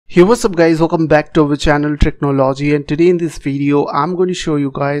Hey, what's up guys, welcome back to our channel Technology, and today in this video I'm going to show you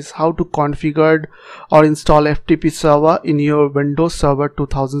guys how to configure or install FTP server in your Windows Server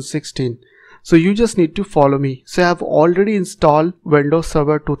 2016. So you just need to follow me. So I have already installed Windows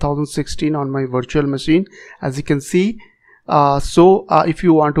Server 2016 on my virtual machine, as you can see. If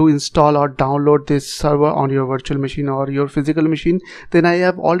you want to install or download this server on your virtual machine or your physical machine, then I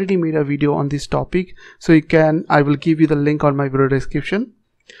have already made a video on this topic. So I will give you the link on my video description.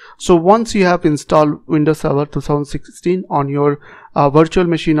 So once you have installed Windows Server 2016 on your virtual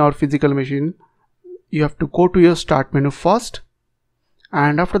machine or physical machine, you have to go to your start menu first,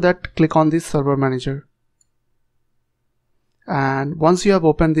 and after that click on this server manager. And once you have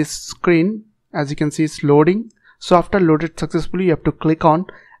opened this screen, as you can see, it's loading. So after loaded successfully, you have to click on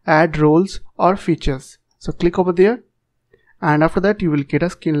add roles or features. So click over there, and after that you will get a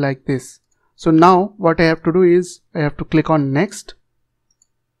screen like this. So now what I have to do is I have to click on next.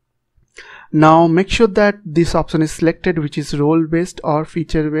 Now make sure that this option is selected, which is role based or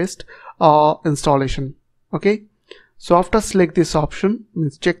feature based installation. Okay, so after select this option,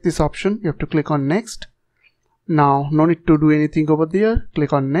 means check this option, you have to click on next. Now no need to do anything over there,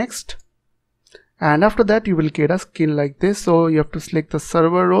 click on next, and after that you will get a screen like this. So you have to select the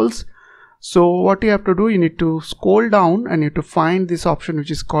server roles. So what you have to do, you need to scroll down and you have to find this option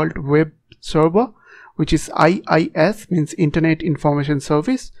which is called web server, which is IIS, means Internet Information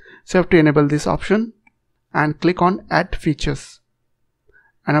Service. So you have to enable this option and click on add features,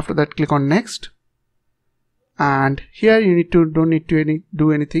 and after that click on next. And here you don't need to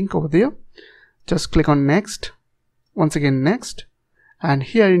do anything over there, just click on next, once again next, and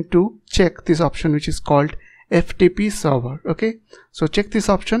here you need to check this option which is called FTP Server. Okay, so check this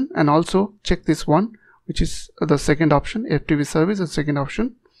option and also check this one which is the second option, FTP Service, the second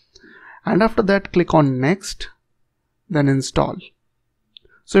option, and after that click on next, then install.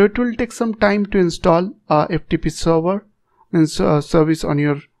 So it will take some time to install FTP server service on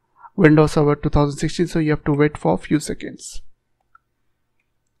your Windows Server 2016. So you have to wait for a few seconds.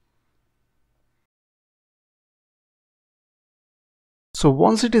 So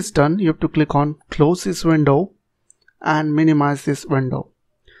once it is done, you have to click on close this window and minimize this window.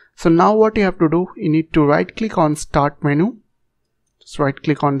 So now what you have to do, you need to right click on start menu, just right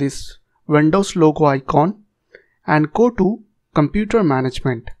click on this Windows logo icon and go to computer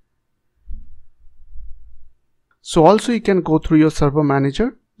management. So also you can go through your server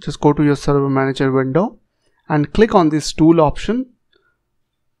manager, just go to your server manager window and click on this tool option,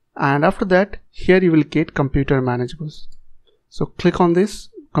 and after that here you will get computer management. So click on this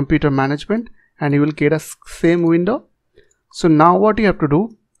computer management and you will get a same window. So now what you have to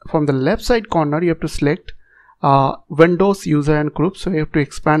do, from the left side corner you have to select Windows user and groups. So you have to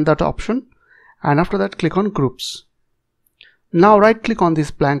expand that option, and after that click on groups. Now right click on this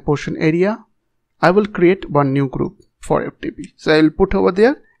blank portion area. I will create one new group for FTP. So I will put over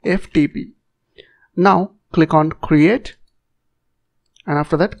there FTP. Now click on create, and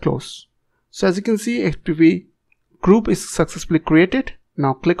after that close. So as you can see, FTP group is successfully created.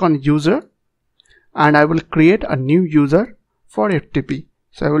 Now click on user and I will create a new user for FTP.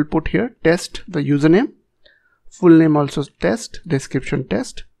 So I will put here test, the username, full name also test, description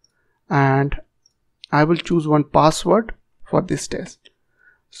test, and I will choose one password for this test.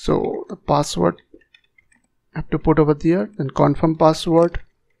 So the password I have to put over there, then confirm password.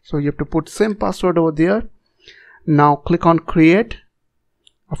 So you have to put same password over there. Now click on create,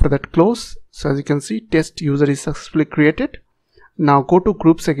 after that close. So as you can see, test user is successfully created. Now go to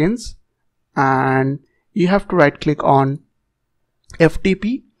groups again and you have to right click on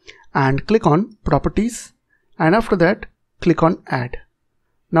FTP and click on properties, and after that click on add.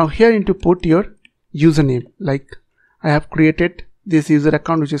 Now here you need to put your username, like I have created this user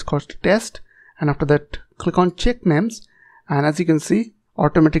account which is called test, and after that click on check names, and as you can see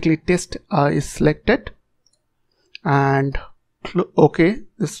automatically test is selected, and OK,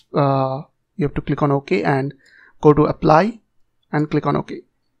 this you have to click on OK and go to apply and click on OK.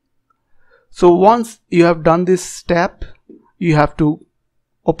 So once you have done this step, you have to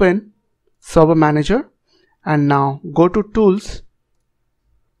open server manager and now go to tools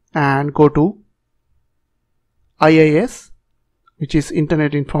and go to IIS, which is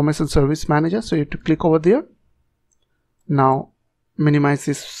Internet Information Service Manager. So you have to click over there. Now minimize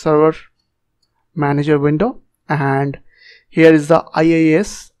this server manager window, and here is the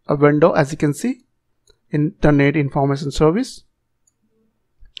IIS window, as you can see, Internet Information Service.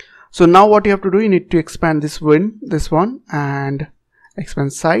 So now what you have to do, you need to expand this one and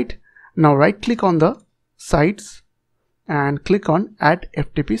expand site. Now right click on the sites and click on add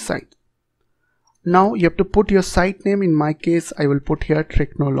FTP site. Now you have to put your site name. In my case, I will put here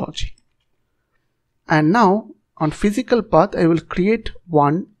technology. And now on physical path, I will create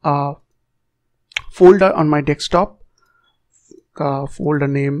one folder on my desktop. Folder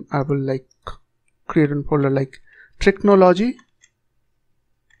name, I will like create a folder like technology.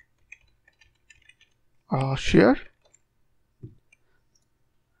 Share.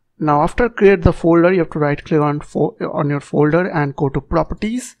 Now after create the folder, you have to right click on your folder and go to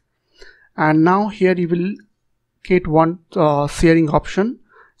properties. And now here you will get one sharing option.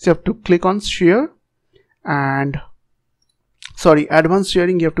 So you have to click on share and advanced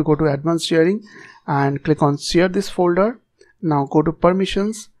sharing. You have to go to advanced sharing and click on share this folder. Now go to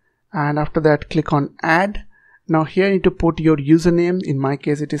permissions and after that click on add. Now here you need to put your username. In my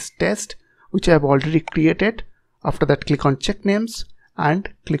case it is test, which I have already created. After that click on check names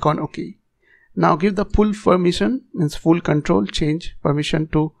and click on OK. Now give the full permission, means full control, change permission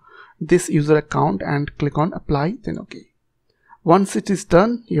to this user account and click on apply, then OK. Once it is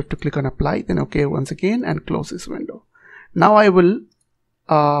done, you have to click on apply, then OK once again and close this window. Now I will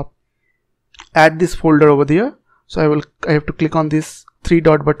add this folder over there. So I have to click on this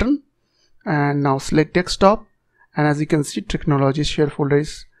 3-dot button and now select desktop, and as you can see technology share folder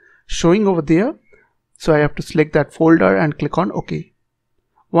is showing over there. So I have to select that folder and click on OK.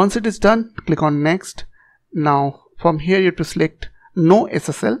 Once it is done, click on next. Now from here you have to select no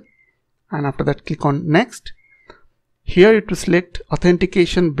SSL and after that click on next. Here you have to select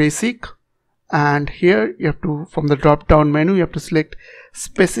authentication basic, and here you have to, from the drop down menu, you have to select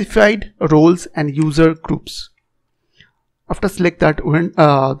specified roles and user groups. After select that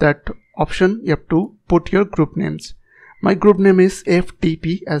option, you have to put your group names. My group name is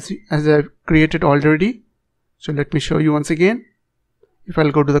FTP as I've created already. So let me show you once again. If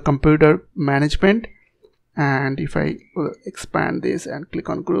I'll go to the computer management and if I expand this and click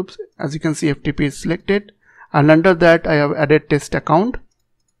on groups, as you can see FTP is selected, and under that I have added test account.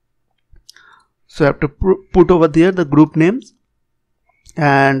 So I have to put over there the group names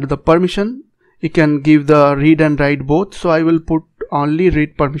and the permission. You can give the read and write both. So I will put only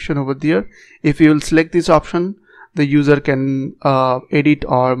read permission over there. If you will select this option, the user can edit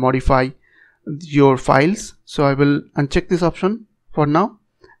or modify your files. So I will uncheck this option for now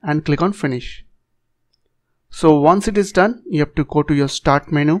and click on finish. So once it is done, you have to go to your start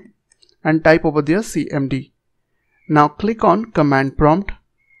menu and type over there CMD. Now click on command prompt,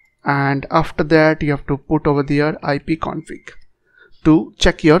 and after that you have to put over there IP config to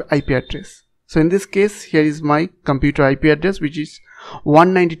check your IP address. So in this case, here is my computer IP address, which is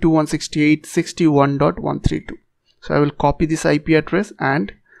 192.168.61.132. So I will copy this IP address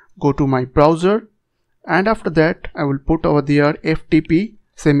and go to my browser, and after that I will put over there FTP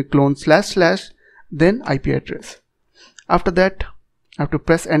semicolon / then IP address. After that I have to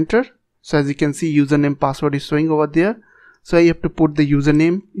press enter. So as you can see, username password is showing over there. So I have to put the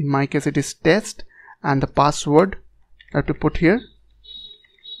username. In my case it is test, and the password I have to put here.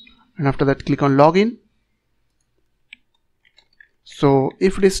 And after that click on login. So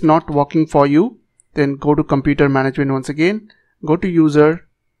if it is not working for you, then go to computer management once again, go to user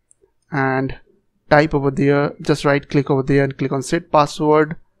and type over there, just right click over there and click on set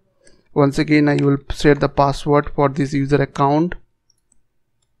password. Once again I will set the password for this user account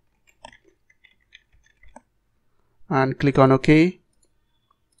and click on OK.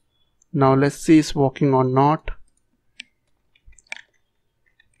 Now let's see it's working or not.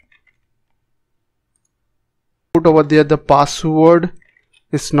 Put over there the password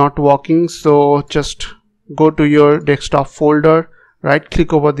is not working, so just go to your desktop folder, right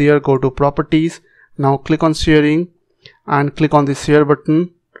click over there, go to properties. Now click on sharing and click on the share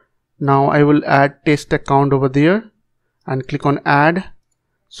button. Now I will add test account over there and click on add.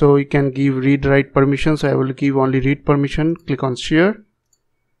 So you can give read write permission, so I will give only read permission. Click on share.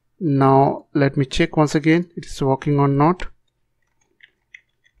 Now let me check once again it is working or not.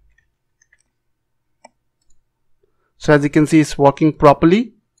 So as you can see it's working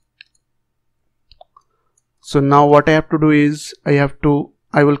properly. So now what I have to do is I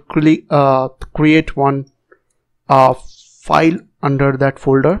will create one file under that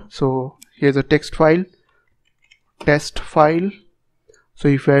folder. So here's a text file, test file. So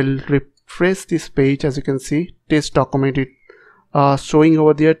if I'll refresh this page, as you can see test document it showing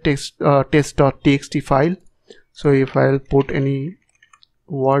over there, test.txt file. So if I'll put any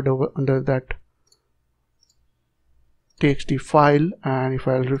word over under that txt file, and if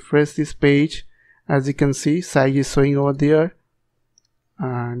I'll refresh this page, as you can see size is showing over there,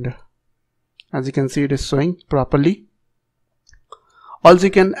 and as you can see it is showing properly. Also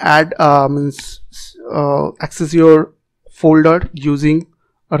you can add access your folder using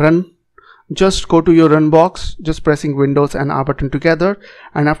run just go to your run box, just pressing Windows and R button together,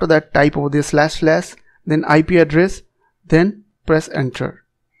 and after that type over there // then IP address, then press enter.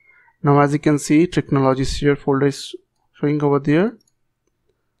 Now as you can see, technologies here folder is showing over there.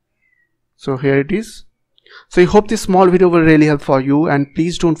 So here it is. So I hope this small video will really help for you, and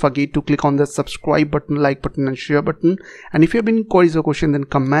please don't forget to click on the subscribe button, like button and share button, and if you have any queries or question, then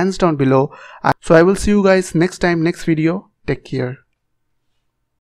comments down below. So I will see you guys next time, next video. Take care.